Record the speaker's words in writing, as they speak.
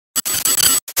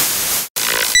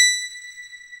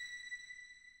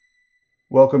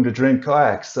Welcome to Dream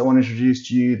Kayaks. I want to introduce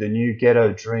to you the new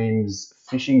Ghetto Dreams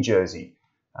fishing jersey.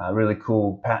 Really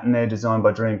cool pattern there, designed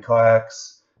by Dream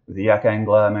Kayaks with the yak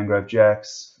angler, mangrove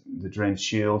jacks, the Dream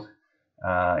shield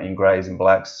in greys and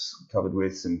blacks, covered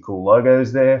with some cool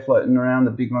logos there floating around,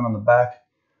 the big one on the back.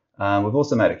 We've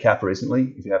also made a cap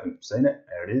recently. If you haven't seen it,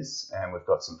 there it is. And we've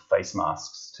got some face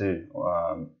masks too,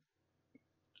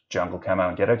 jungle camo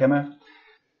and ghetto camo.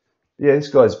 Yeah, this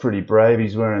guy's pretty brave.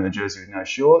 He's wearing the jersey with no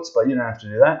shorts, but you don't have to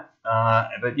do that.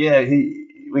 But yeah,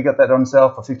 we got that on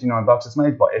sale for $59. It's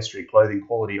made by Estuary Clothing,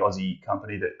 quality Aussie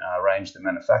company that arranged the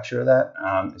manufacture of that.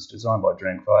 It's designed by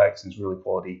Dream Kayaks and it's really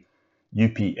quality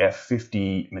UPF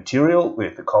 50 material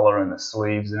with the collar and the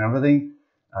sleeves and everything.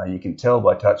 You can tell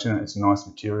by touching it, it's a nice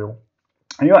material.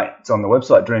 Anyway, it's on the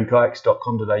website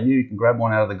dreamkayaks.com.au. You can grab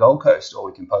one out of the Gold Coast or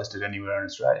we can post it anywhere in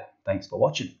Australia. Thanks for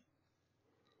watching.